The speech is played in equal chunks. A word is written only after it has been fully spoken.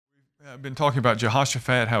I've been talking about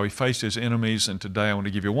Jehoshaphat, how he faced his enemies, and today I want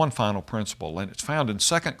to give you one final principle, and it's found in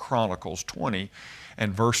 2 Chronicles 20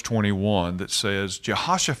 and verse 21 that says,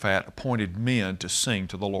 Jehoshaphat appointed men to sing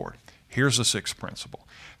to the Lord. Here's the sixth principle.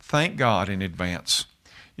 Thank God in advance.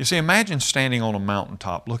 You see, imagine standing on a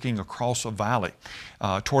mountaintop looking across a valley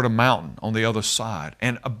toward a mountain on the other side,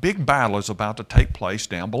 and a big battle is about to take place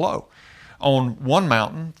down below. On one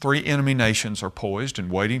mountain, 3 enemy nations are poised and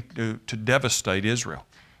waiting to devastate Israel.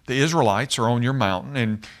 The Israelites are on your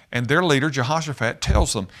mountain, and their leader, Jehoshaphat,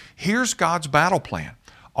 tells them, here's God's battle plan.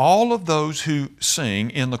 All of those who sing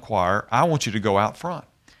in the choir, I want you to go out front.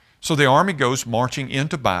 So the army goes marching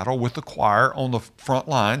into battle with the choir on the front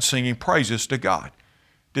line singing praises to God.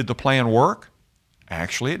 Did the plan work?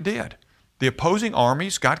 Actually, it did. The opposing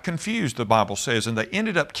armies got confused, the Bible says, and they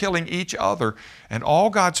ended up killing each other, and all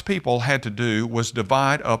God's people had to do was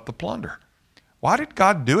divide up the plunder. Why did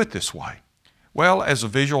God do it this way? Well, as a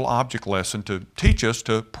visual object lesson to teach us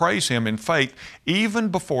to praise Him in faith even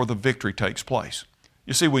before the victory takes place.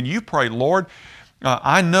 You see, when you pray, Lord,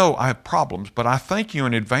 I know I have problems, but I thank you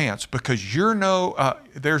in advance because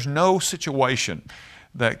there's no situation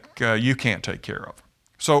that you can't take care of.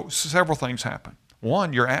 So several things happen.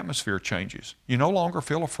 One, your atmosphere changes. You no longer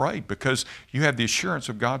feel afraid because you have the assurance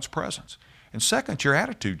of God's presence. And second, your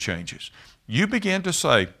attitude changes. You begin to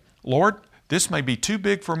say, Lord, this may be too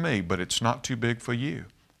big for me, but it's not too big for you.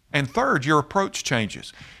 And third, your approach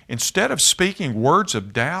changes. Instead of speaking words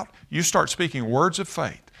of doubt, you start speaking words of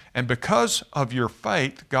faith. And because of your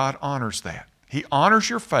faith, God honors that. He honors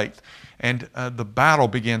your faith, and the battle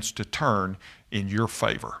begins to turn in your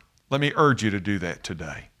favor. Let me urge you to do that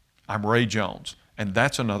today. I'm Ray Jones, and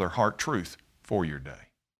that's another Heart Truth for your day.